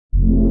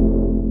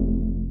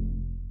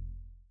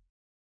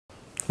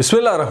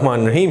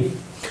Bismillahirrahmanirrahim.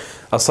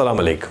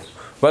 Assalamu alaikum.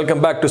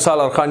 Welcome back to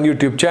Salaar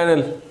YouTube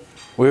channel.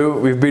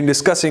 We've been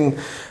discussing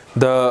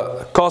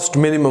the cost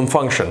minimum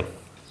function.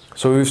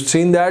 So we've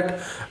seen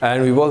that,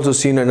 and we've also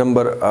seen a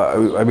number,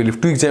 I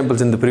believe 2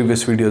 examples in the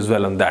previous video as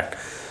well on that.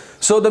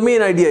 So the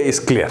main idea is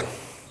clear.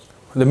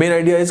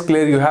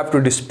 You have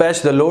to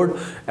dispatch the load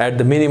at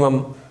the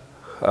minimum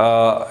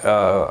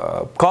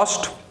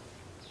cost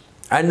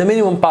and the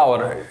minimum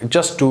power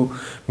just to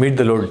meet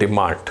the load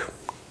demand.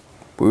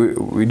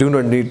 We do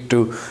not need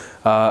to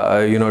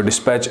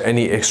dispatch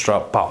any extra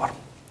power.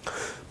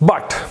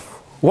 But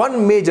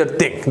one major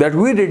thing that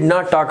we did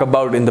not talk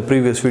about in the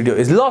previous video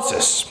is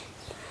losses.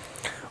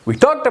 We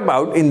talked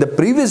about in the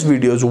previous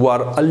videos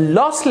were a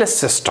lossless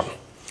system.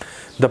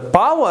 The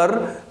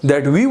power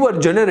that we were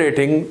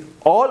generating,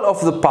 all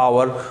of the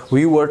power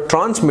we were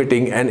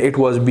transmitting, and it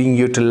was being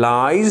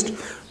utilized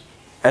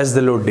as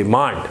the load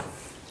demand.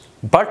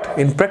 But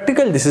in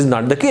practical, this is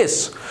not the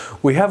case.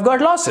 We have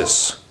got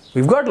losses.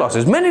 We've got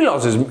losses, many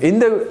losses in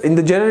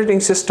the generating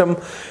system,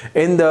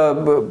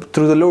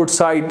 through the load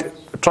side,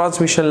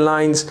 transmission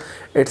lines,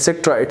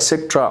 etc.,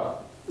 etc.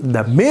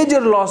 The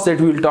major loss that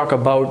we will talk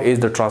about is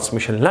the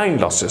transmission line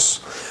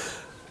losses,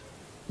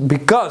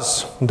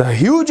 because the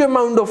huge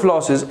amount of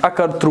losses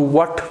occur through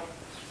what?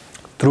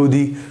 Through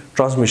the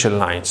transmission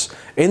lines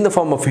in the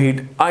form of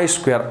heat I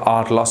square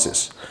R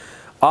losses.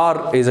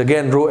 R is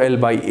again rho L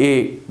by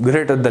A,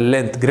 greater the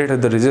length, greater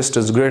the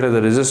resistance, greater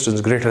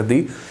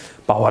the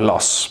power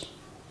loss.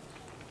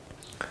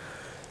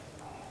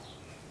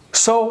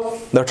 So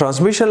the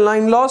transmission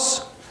line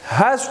loss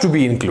has to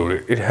be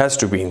included. It has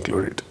to be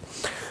included.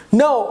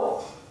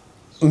 Now,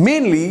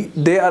 mainly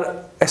they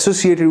are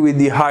associated with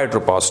the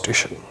hydropower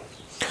station.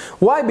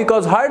 Why?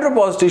 Because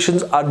hydropower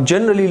stations are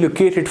generally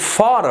located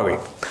far away,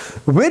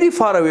 very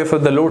far away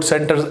from the load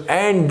centers,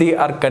 and they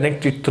are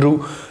connected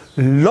through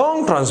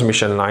long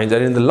transmission lines.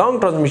 And in the long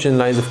transmission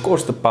lines, of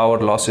course, the power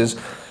loss is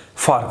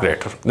far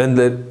greater than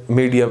the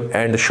medium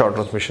and the short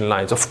transmission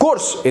lines. Of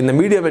course, in the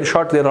medium and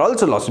short there are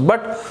also losses,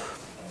 but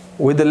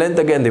with the length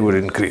again they would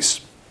increase.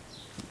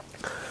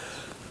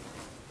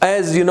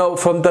 As you know,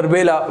 from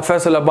Tarbela,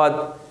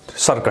 Faisalabad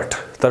circuit,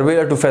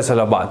 Tarbela to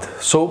Faisalabad,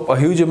 so a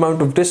huge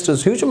amount of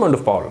distance, huge amount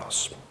of power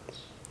loss.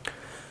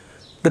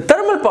 The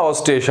thermal power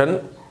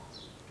station,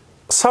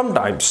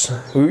 sometimes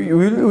we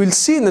will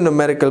see in the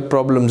numerical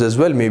problems as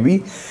well,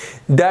 maybe,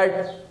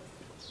 that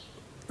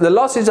the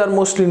losses are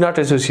mostly not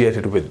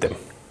associated with them.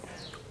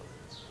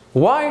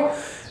 Why?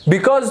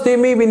 Because they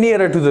may be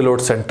nearer to the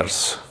load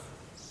centers.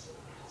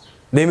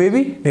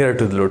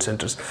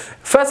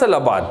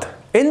 Faisalabad,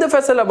 in the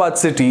Faisalabad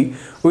city,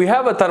 we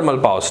have a thermal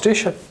power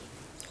station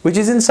which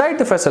is inside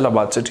the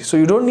Faisalabad city. So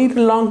you don't need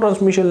a long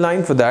transmission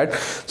line for that.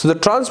 So the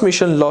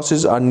transmission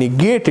losses are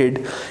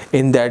negated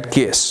in that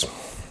case.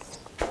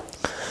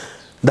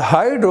 The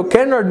hydro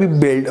cannot be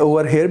built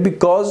over here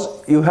because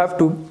you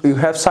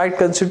have site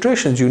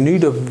concentrations. You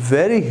need a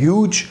very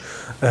huge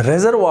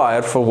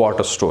reservoir for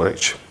water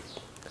storage.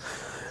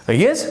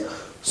 Yes,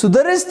 so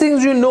there is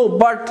things you know,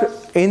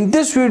 but in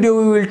this video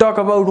we will talk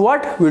about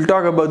what? We will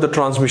talk about the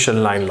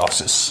transmission line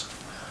losses.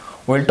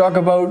 We will talk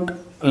about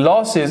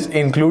losses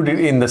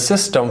included in the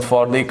system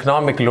for the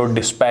economic load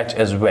dispatch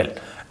as well,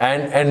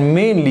 and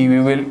mainly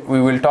we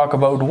will talk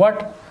about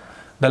what?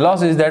 The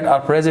losses that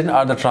are present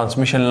are the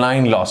transmission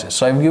line losses.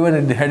 So I've given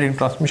it the heading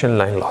transmission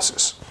line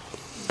losses.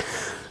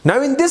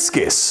 Now in this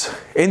case,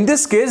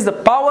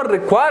 the power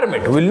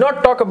requirement, we'll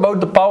not talk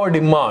about the power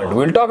demand,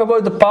 we'll talk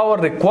about the power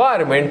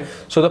requirement.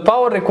 So the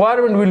power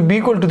requirement will be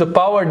equal to the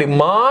power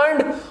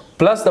demand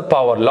plus the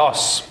power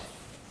loss.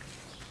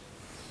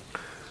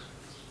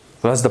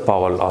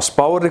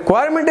 Power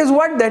requirement is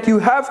what? That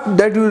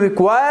you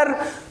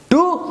require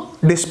to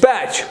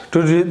dispatch,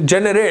 to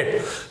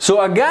generate.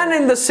 So again,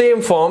 in the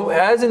same form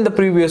as in the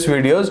previous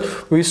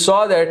videos, we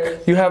saw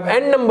that you have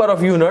n number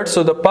of units.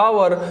 So the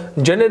power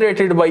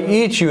generated by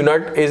each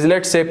unit is,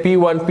 let's say,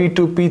 P1,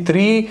 P2,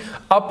 P3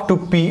 up to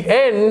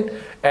Pn,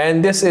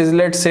 and this is,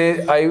 let's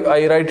say,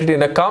 I write it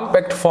in a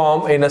compact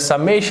form, in a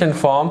summation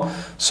form.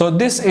 So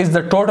this is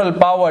the total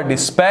power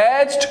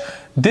dispatched.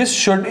 This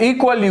should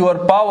equal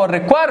your power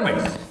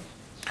requirement.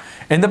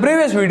 In the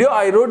previous video,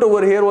 I wrote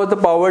over here was the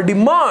power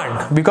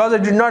demand because I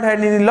did not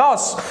have any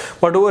loss.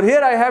 But over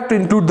here, I have to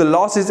include the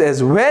losses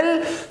as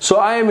well. So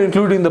I am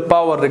including the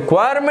power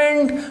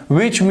requirement,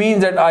 which means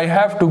that I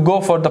have to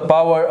go for the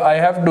power. I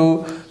have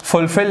to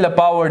fulfill the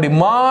power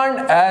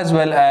demand as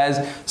well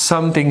as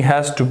something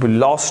has to be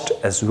lost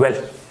as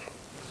well.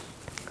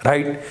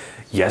 Right?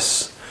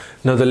 Yes.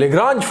 Now the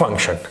Langranje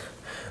function.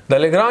 The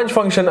Langranje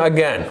function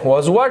again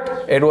was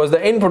what? It was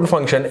the input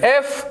function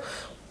f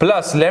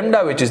plus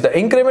lambda, which is the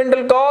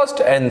incremental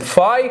cost, and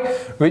phi,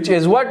 which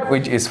is what?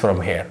 Which is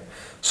from here.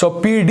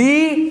 So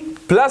PD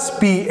plus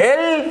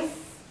PL,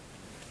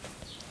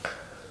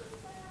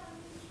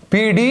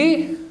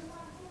 PD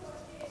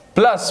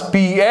plus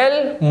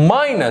PL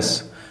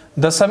minus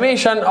the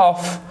summation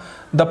of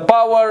the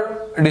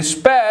power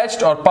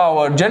dispatched or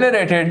power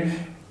generated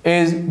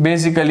is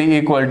basically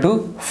equal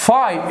to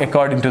phi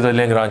according to the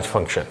Langranje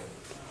function.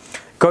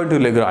 according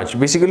to Lagrange.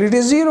 Basically it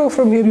is 0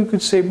 from here, you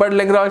could say, but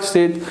Lagrange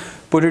said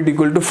put it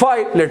equal to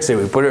phi. Let's say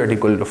we put it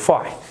equal to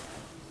phi.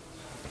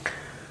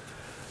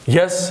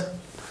 Yes,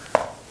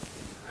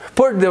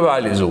 put the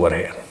values over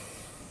here.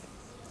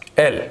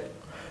 L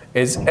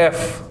is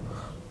F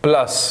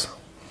plus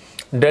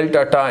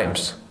delta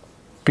times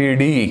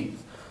PD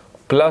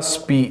plus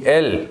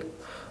PL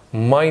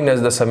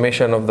minus the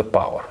summation of the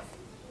power.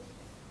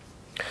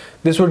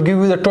 This would give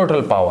you the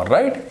total power,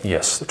 right?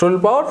 Yes, the total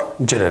power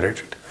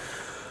generated.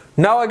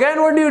 Now again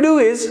what you do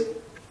is,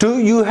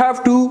 you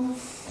have to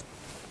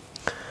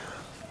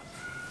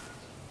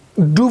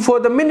do for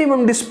the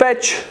minimum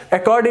dispatch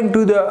according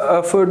to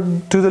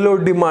the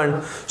load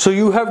demand. So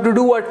you have to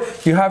do what?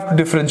 You have to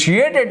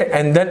differentiate it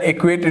and then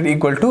equate it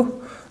equal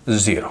to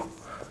 0.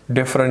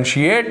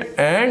 Differentiate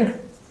and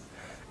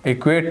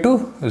equate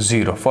to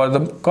 0 for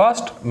the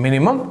cost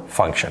minimum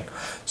function.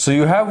 So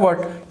you have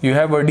what? You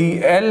have a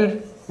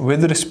dL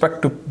with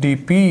respect to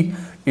dP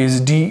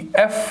is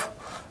dF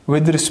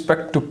with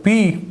respect to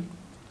P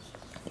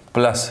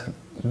plus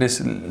this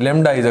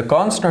lambda is a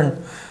constant,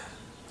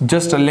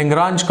 just a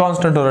Lagrange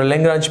constant or a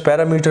Lagrange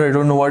parameter, I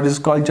don't know what is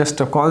called, just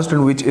a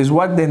constant, which is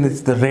what? Then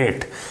it's the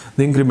rate,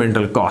 the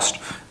incremental cost.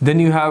 Then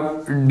you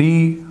have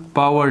d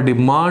power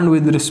demand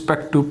with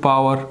respect to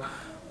power,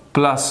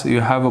 plus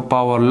you have a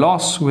power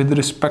loss with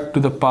respect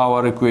to the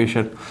power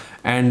equation,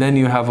 and then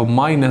you have a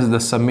minus the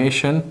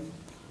summation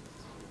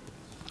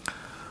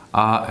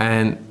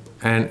and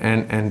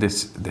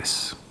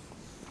this.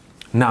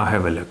 Now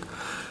have a look.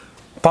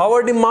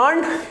 Power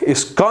demand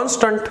is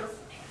constant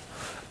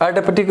at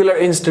a particular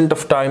instant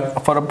of time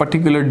for a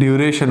particular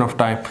duration of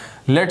time.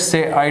 Let's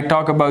say I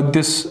talk about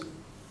this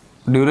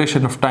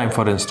duration of time,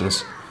 for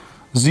instance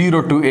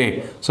 0 to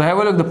a. So have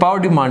a look, the power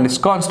demand is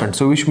constant,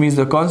 so which means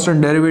the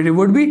constant derivative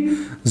would be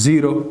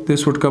 0.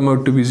 This would come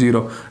out to be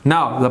 0.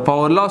 Now the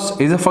power loss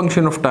is a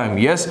function of time,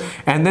 yes,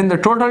 and then the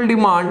total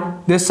demand,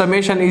 this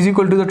summation is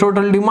equal to the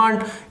total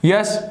demand,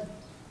 yes,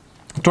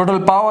 total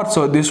power,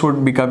 so this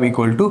would become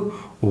equal to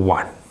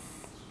 1.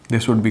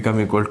 This would become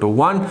equal to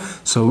 1.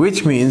 So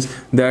which means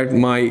that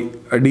my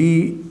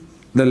the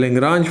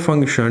Lagrange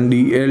function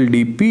dL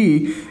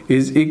dP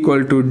is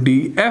equal to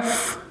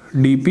dF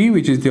dP,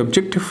 which is the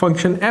objective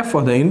function f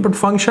or the input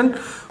function,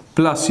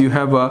 plus you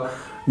have a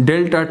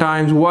delta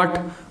times what?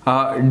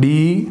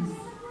 dPL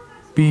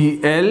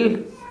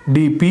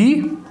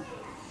dP,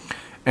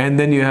 and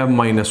then you have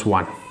minus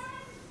 1.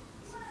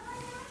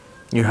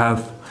 You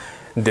have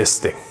this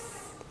thing,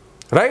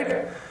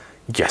 right?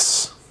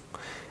 Yes.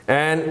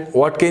 And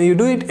what can you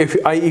do it? If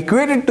I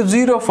equate it to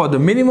 0 for the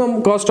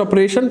minimum cost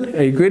operation,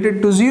 I equate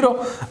it to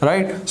 0,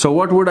 right? So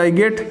what would I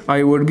get?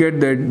 I would get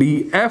that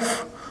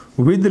dF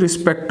with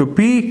respect to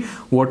P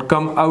would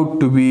come out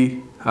to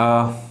be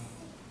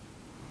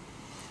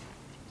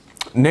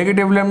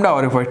negative lambda,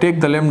 or if I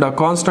take the lambda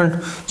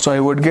constant, so I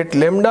would get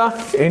lambda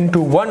into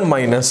 1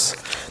 minus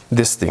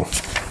this thing.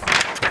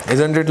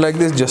 Isn't it like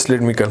this? Just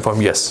let me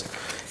confirm. Yes.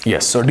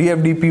 Yes. So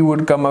dF dP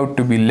would come out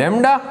to be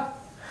lambda.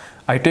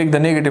 I take the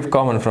negative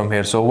common from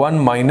here, so 1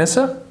 minus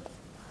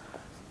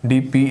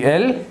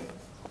dPL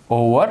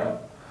over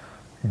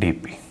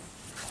dP.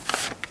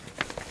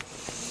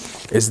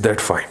 Is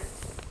that fine?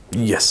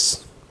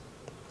 Yes.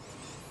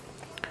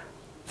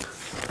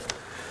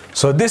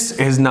 So this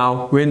is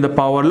now when the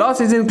power loss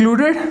is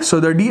included.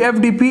 So the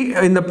dF/dP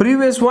in the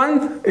previous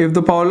one, if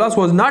the power loss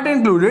was not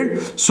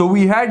included, so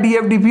we had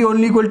dF/dP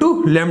only equal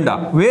to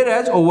lambda.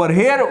 Whereas over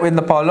here, when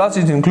the power loss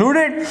is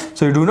included,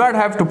 so you do not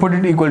have to put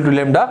it equal to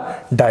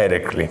lambda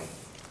directly.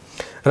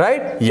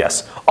 Right?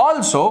 Yes.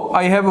 Also,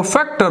 I have a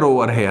factor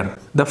over here.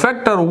 The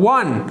factor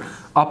 1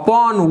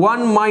 upon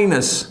 1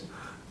 minus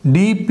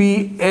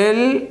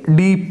dPL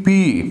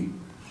dP.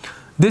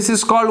 This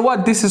is called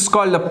what? This is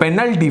called the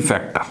penalty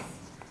factor.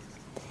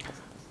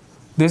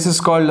 This is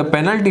called the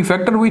penalty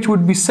factor, which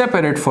would be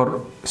separate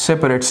for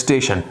separate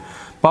station.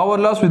 Power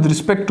loss with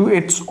respect to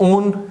its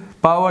own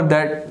power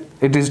that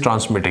it is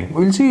transmitting.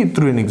 We'll see it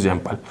through an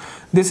example.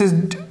 This is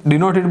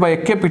denoted by a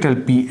capital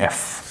PF.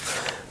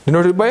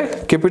 Denoted by a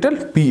capital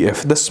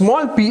PF. The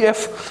small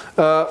PF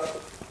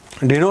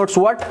denotes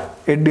what?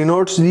 It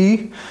denotes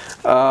the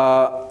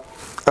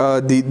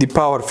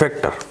power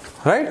factor,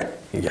 right?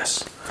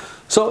 Yes.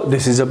 So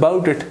this is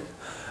about it.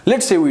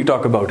 Let's say we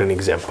talk about an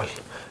example.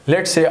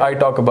 Let's say I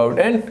talk about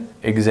an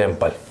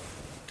example.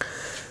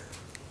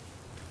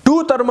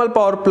 Two thermal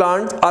power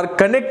plants are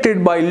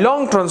connected by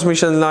long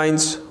transmission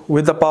lines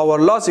with the power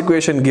loss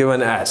equation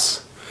given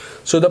as.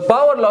 So the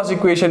power loss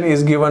equation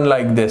is given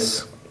like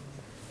this.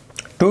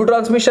 Two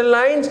transmission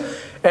lines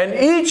and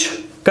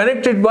each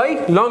connected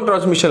by long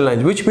transmission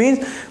lines, which means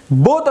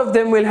both of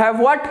them will have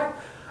what?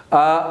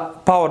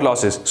 Power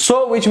losses.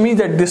 So which means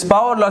that this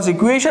power loss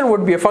equation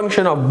would be a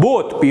function of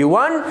both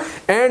P1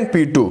 and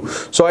P2.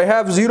 So I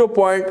have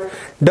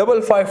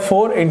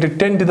 0.554 into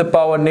 10 to the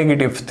power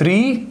negative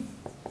 3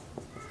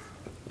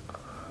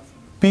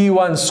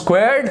 P1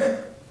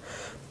 squared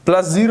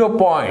plus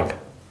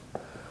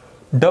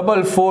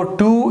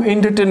 0.442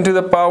 into 10 to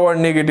the power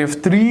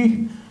negative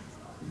 3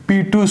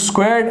 P2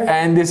 squared,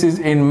 and this is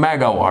in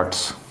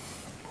megawatts.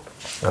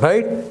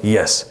 Right?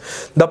 Yes.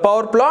 The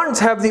power plants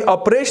have the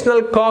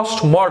operational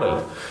cost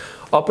model.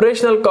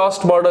 Operational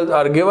cost models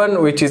are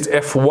given, which is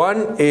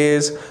F1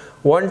 is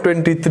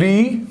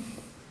 123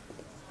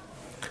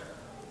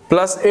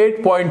 plus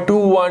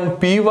 8.21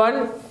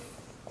 P1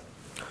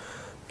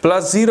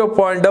 plus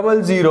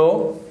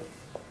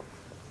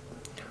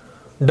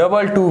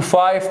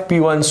 0.00225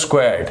 P1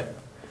 squared.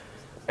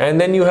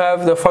 And then you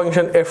have the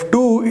function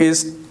F2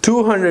 is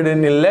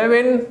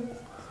 211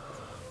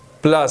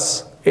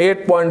 plus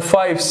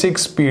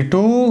 8.56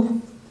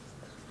 P2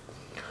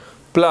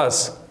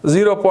 plus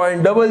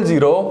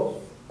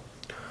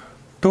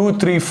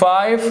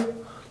 0.00235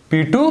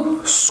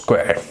 P2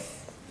 squared.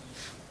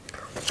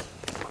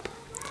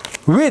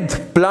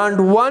 With plant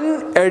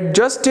 1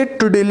 adjusted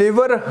to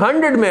deliver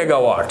 100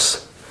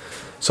 megawatts.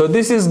 So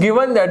this is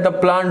given that the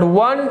plant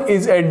 1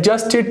 is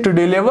adjusted to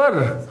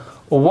deliver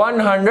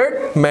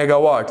 100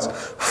 megawatts.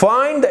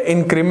 Find the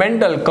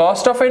incremental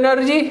cost of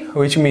energy,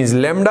 which means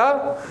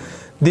lambda,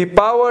 the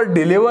power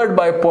delivered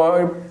by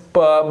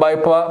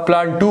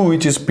plant 2,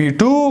 which is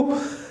P2,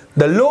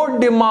 the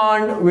load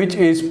demand, which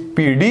is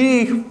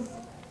PD,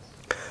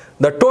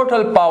 the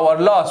total power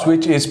loss,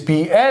 which is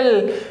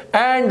PL,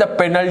 and the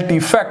penalty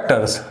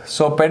factors.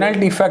 So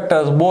penalty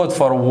factors both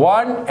for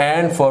 1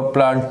 and for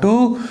plant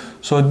 2.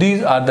 So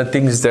these are the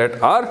things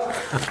that are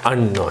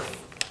unknown.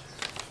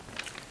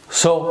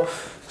 So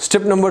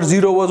step number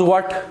 0 was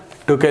what?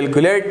 To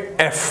calculate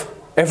F.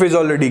 F is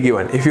already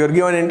given. If you are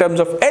given in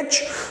terms of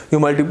H, you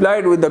multiply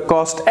it with the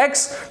cost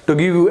X to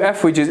give you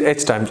F, which is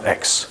H times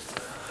X.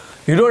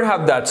 You don't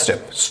have that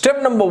step.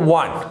 Step number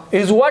 1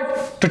 is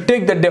what? To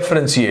take the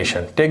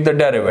differentiation, take the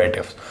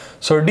derivatives.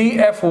 So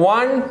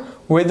dF1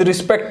 with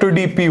respect to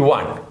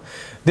dP1.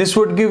 This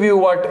would give you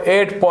what?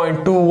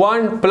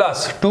 8.21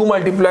 plus 2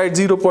 multiplied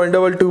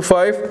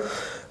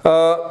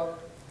 0.225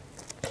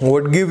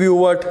 would give you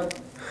what?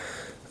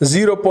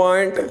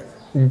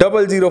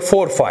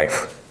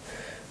 0.0045.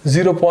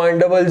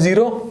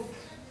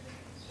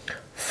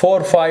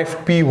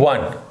 0.0045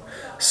 P1.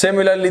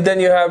 Similarly, then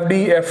you have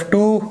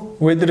dF2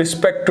 with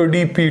respect to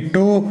dP2.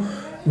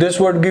 This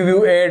would give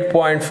you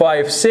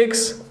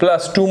 8.56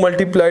 plus 2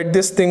 multiplied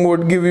this thing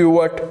would give you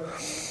what?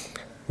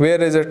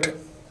 Where is it?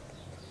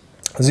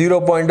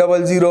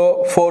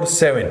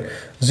 0.0047.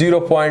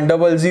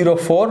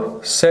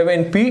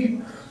 0.0047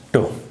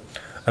 P2.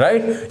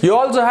 Right? You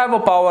also have a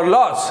power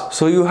loss.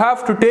 So you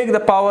have to take the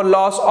power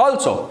loss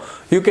also.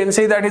 You can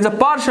say that is a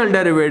partial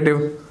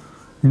derivative.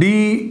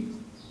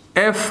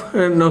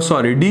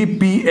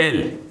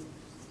 dPL.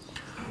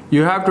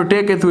 You have to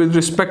take it with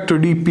respect to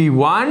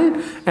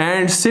dP1,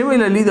 and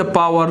similarly the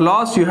power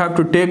loss you have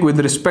to take with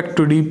respect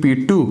to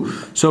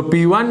dP2. So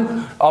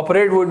P1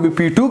 operate would be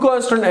P2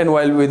 constant, and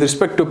while with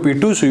respect to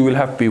P2, so you will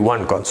have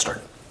P1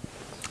 constant.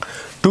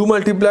 2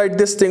 multiplied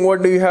this thing,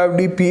 what do you have?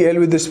 dPL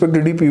with respect to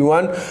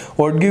dP1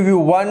 would give you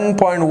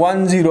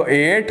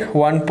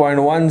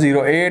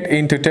 1.108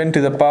 into 10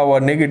 to the power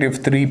negative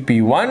 3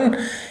 P1,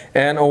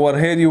 and over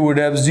here you would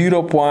have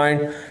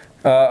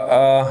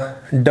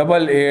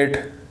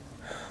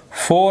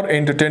 0.884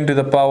 into 10 to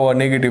the power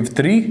negative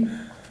 3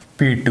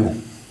 P2.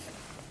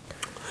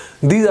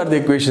 These are the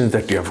equations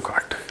that you have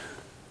got,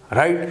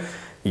 right?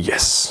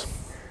 Yes.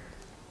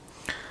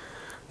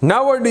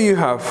 Now what do you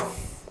have?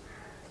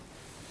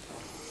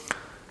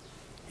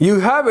 You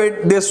have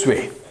it this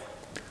way.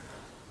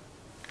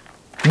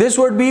 This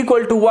would be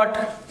equal to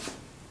what?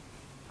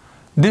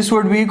 This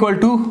would be equal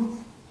to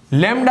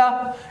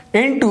lambda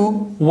into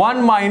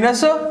 1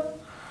 minus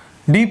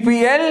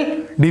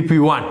dPL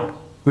dP1,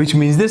 which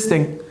means this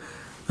thing,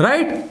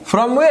 right?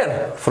 From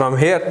where? From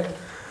here.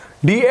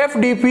 dF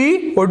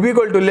dP would be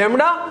equal to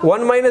lambda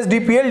 1 minus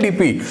dPL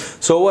dP.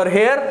 So over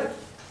here,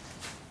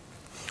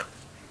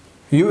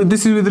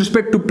 this is with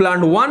respect to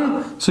plant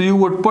 1, so you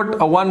would put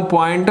a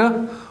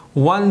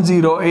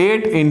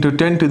 1.108 into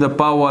 10 to the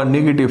power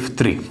negative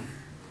 3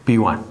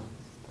 P1,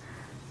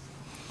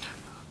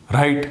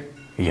 right?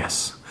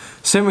 Yes.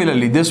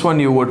 Similarly, this one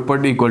you would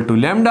put equal to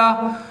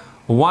lambda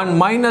 1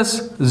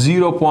 minus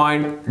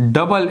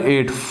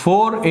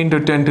 0.884 into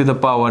 10 to the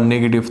power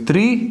negative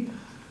 3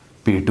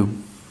 P2.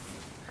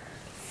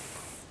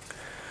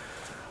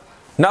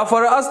 Now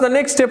for us the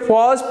next step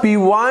was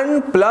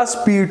P1 plus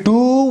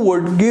P2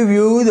 would give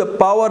you the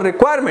power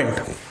requirement.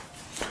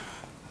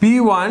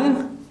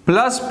 P1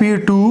 plus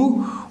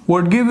P2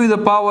 would give you the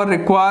power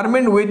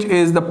requirement, which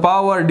is the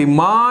power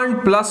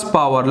demand plus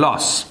power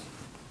loss.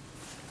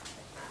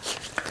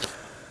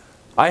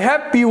 I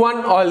have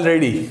P1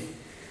 already.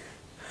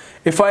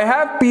 If I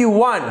have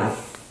P1,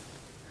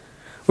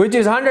 which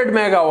is 100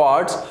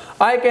 megawatts,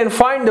 I can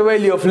find the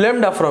value of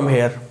lambda from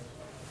here.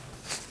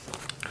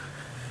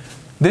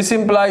 This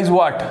implies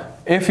what?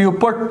 If you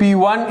put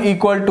P1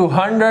 equal to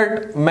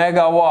 100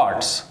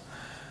 megawatts,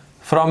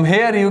 from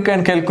here you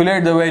can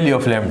calculate the value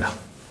of lambda.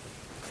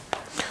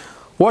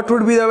 What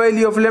would be the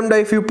value of lambda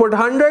if you put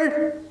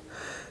 100?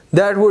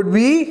 That would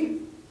be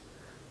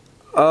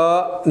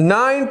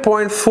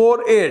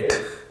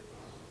 9.48.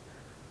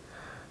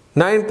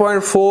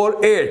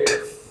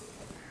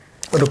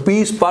 9.48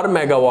 rupees per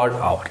megawatt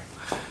hour.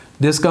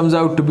 This comes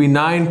out to be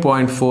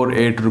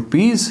 9.48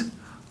 rupees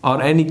or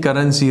any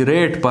currency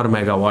rate per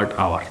megawatt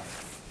hour.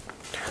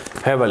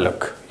 Have a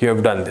look. You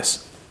have done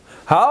this.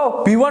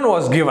 How? P1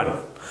 was given.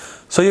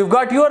 So you've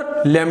got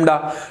your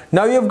lambda.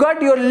 Now you've got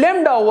your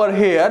lambda over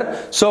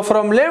here. So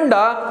from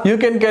lambda you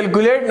can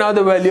calculate now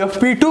the value of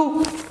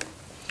P2.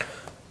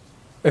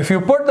 If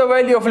you put the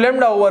value of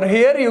lambda over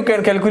here, you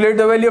can calculate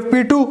the value of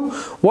P2.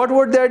 What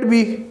would that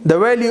be? The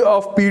value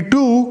of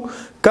P2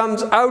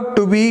 comes out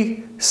to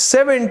be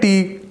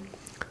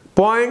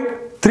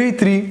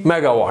 70.33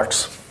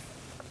 megawatts.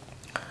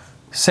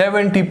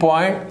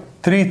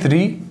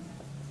 70.33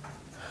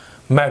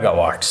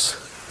 megawatts.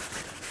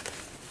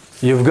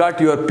 You've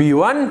got your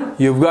P1,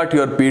 you've got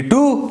your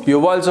P2,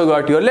 you've also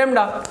got your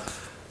lambda.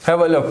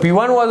 Have a look.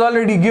 P1 was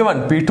already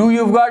given. P2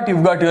 you've got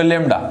your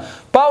lambda.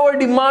 Power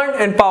demand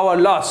and power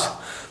loss.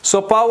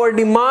 So power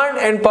demand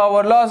and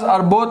power loss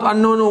are both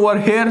unknown over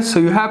here. So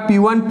you have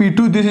P1,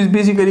 P2. This is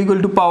basically equal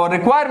to power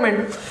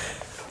requirement.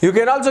 You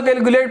can also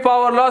calculate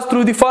power loss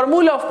through the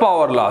formula of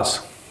power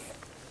loss.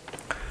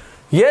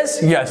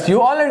 Yes,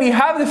 you already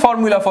have the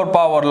formula for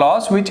power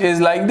loss, which is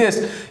like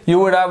this. You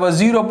would have a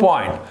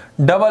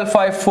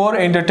 0.554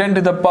 into 10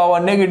 to the power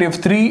negative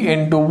 3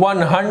 into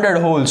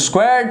 100 whole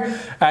squared,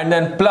 and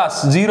then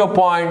plus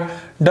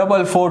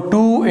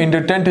 0.442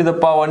 into 10 to the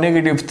power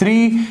negative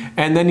 3,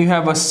 and then you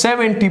have a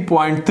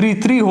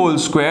 70.33 whole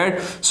squared.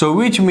 So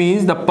which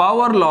means the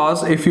power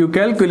loss, if you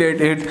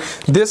calculate it,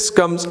 this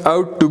comes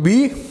out to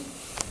be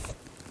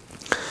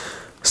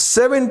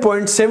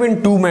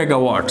 7.72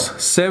 megawatts.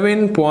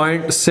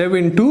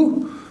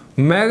 7.72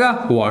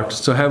 megawatts.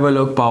 So have a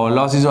look. Power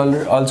loss is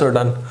also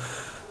done.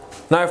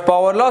 Now if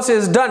power loss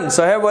is done,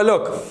 so have a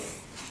look.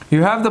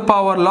 You have the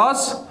power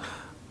loss,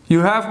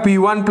 you have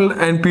P1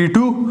 and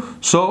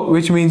P2, so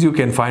which means you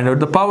can find out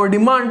the power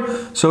demand.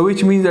 So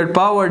which means that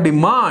power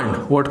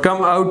demand would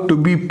come out to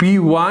be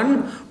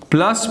P1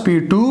 plus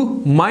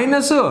P2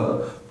 minus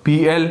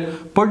PL.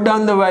 Put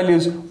down the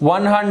values.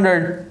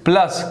 100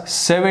 plus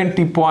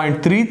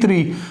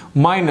 70.33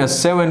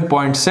 minus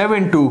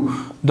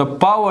 7.72. The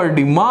power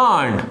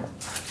demand,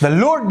 the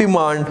load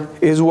demand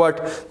is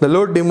what? The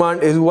load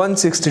demand is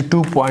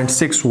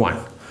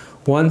 162.61.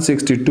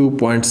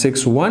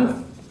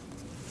 162.61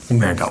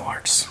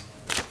 megawatts.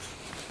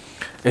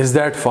 Is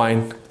that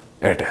fine?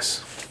 It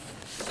is.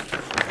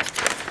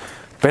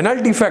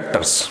 Penalty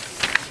factors.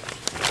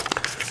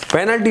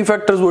 Penalty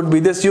factors would be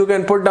this. You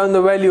can put down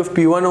the value of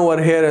P1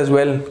 over here as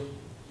well.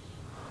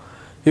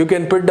 You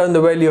can put down the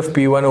value of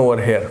P1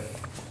 over here.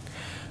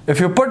 If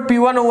you put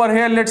P1 over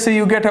here, let's say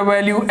you get a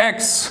value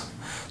X.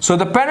 So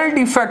the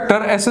penalty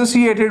factor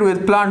associated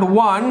with plant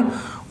 1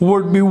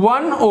 would be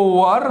 1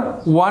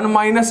 over 1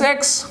 minus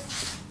X.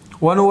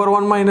 1 over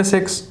 1 minus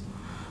X.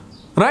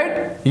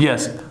 Right?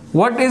 Yes.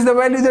 What is the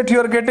value that you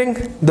are getting?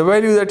 The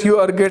value that you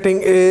are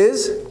getting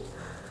is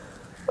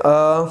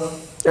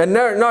and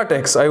not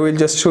X, I will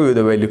just show you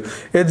the value.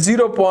 It's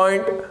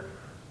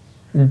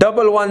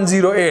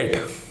 0.1108.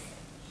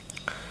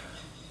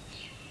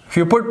 If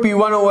you put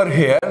P1 over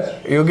here,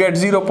 you get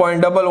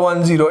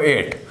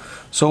 0.1108.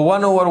 So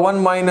 1 over 1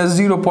 minus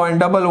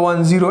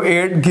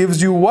 0.1108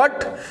 gives you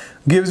what?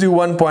 Gives you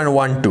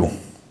 1.12.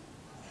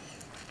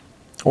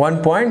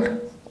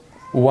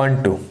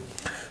 1.12.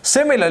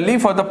 Similarly,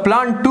 for the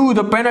plant 2,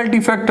 the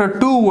penalty factor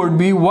 2 would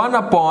be 1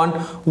 upon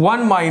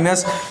 1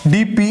 minus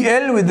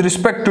dPL with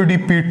respect to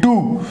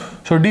dP2.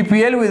 So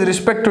dPL with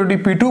respect to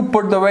dP2,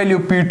 put the value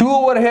P2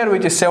 over here,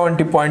 which is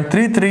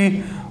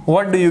 70.33.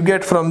 What do you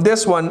get from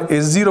this one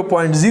is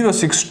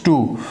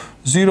 0.062.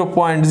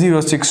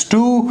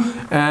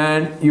 0.062,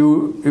 and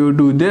you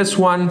do this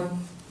one.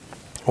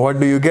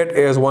 What do you get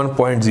is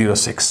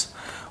 1.06.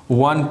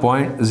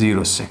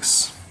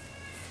 1.06.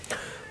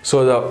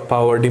 So the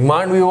power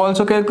demand we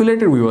also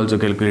calculated, we also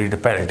calculated the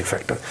penalty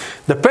factor.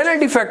 The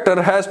penalty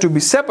factor has to be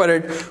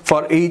separate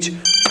for each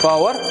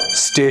power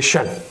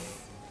station.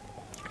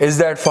 Is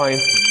that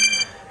fine?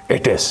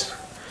 It is.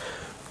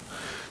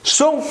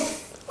 So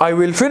I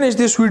will finish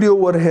this video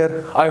over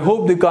here. I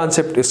hope the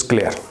concept is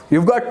clear.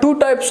 You've got two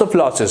types of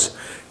losses.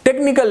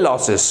 Technical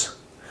losses,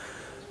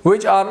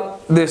 which are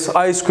this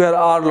I square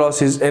R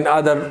losses and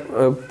other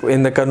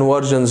in the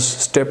conversions,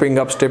 stepping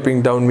up,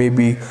 stepping down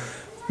maybe,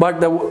 but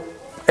the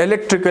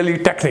electrically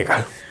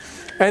technical.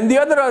 And the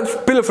other are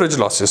pilferage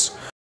losses,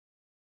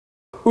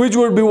 which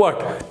would be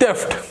what?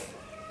 Theft.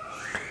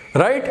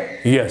 Right?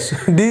 Yes.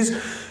 These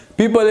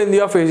people in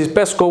the office,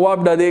 PESCO,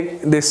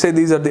 WAPDA, they say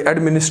these are the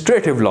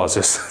administrative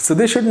losses. So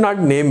they should not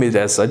name it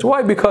as such.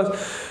 Why? Because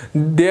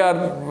they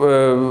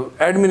are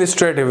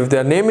administrative. If they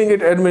are naming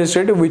it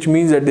administrative, which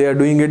means that they are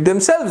doing it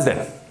themselves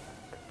then,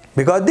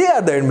 because they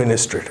are the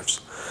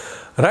administratives.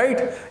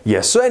 Right?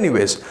 Yes. So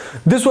anyways,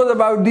 this was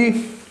about the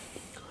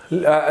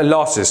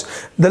losses.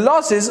 The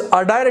losses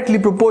are directly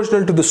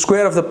proportional to the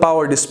square of the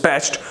power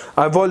dispatched.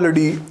 I've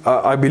already,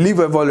 I believe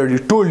I've already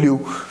told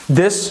you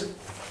this.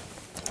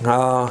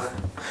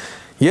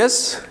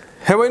 Yes,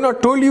 have I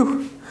not told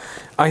you?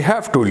 I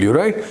have told you,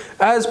 right?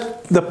 As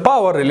the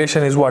power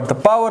relation is what? The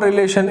power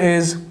relation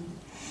is,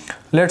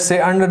 let's say,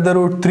 under the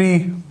root 3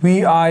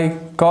 Vi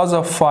cos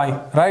of phi,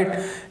 right?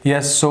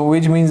 Yes, so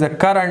which means the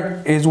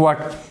current is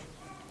what?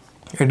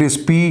 It is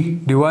P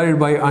divided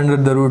by under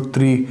the root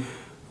 3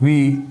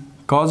 V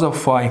cos of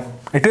phi.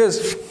 It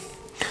is.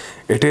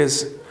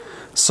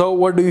 So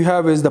what do you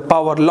have is the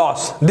power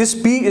loss. This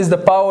P is the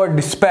power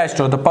dispatched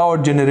or the power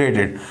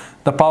generated.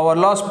 The power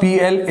loss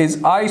PL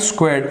is I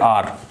squared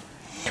R,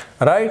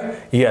 right?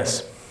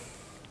 Yes.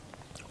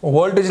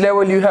 Voltage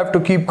level you have to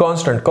keep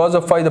constant. Cos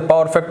of phi, the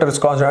power factor is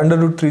constant. Under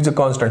root 3 is a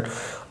constant.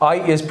 I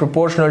is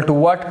proportional to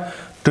what?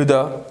 To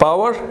the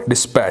power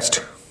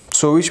dispatched.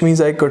 So which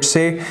means I could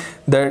say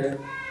that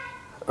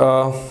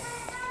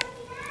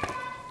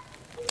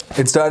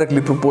it's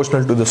directly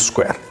proportional to the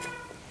square.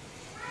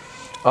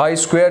 I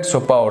squared, so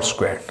power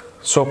squared.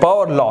 So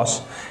power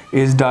loss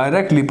is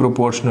directly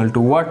proportional to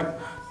what?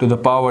 To the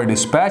power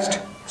dispatched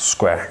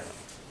squared.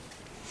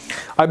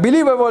 I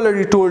believe I've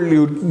already told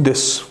you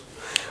this.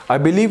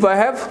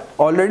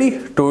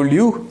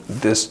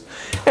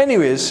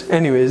 Anyways,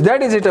 that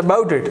is it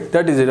about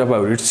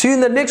it. See you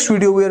in the next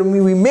video where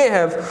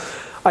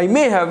I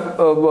may have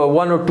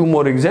 1 or 2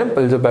 more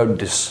examples about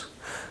this,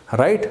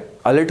 right?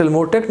 A little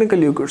more technical,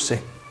 you could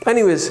say.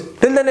 Anyways,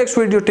 till the next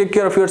video, take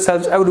care of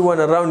yourselves, everyone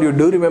around you.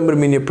 Do remember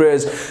me in your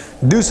prayers.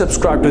 Do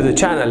subscribe to the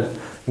channel.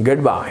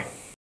 Goodbye.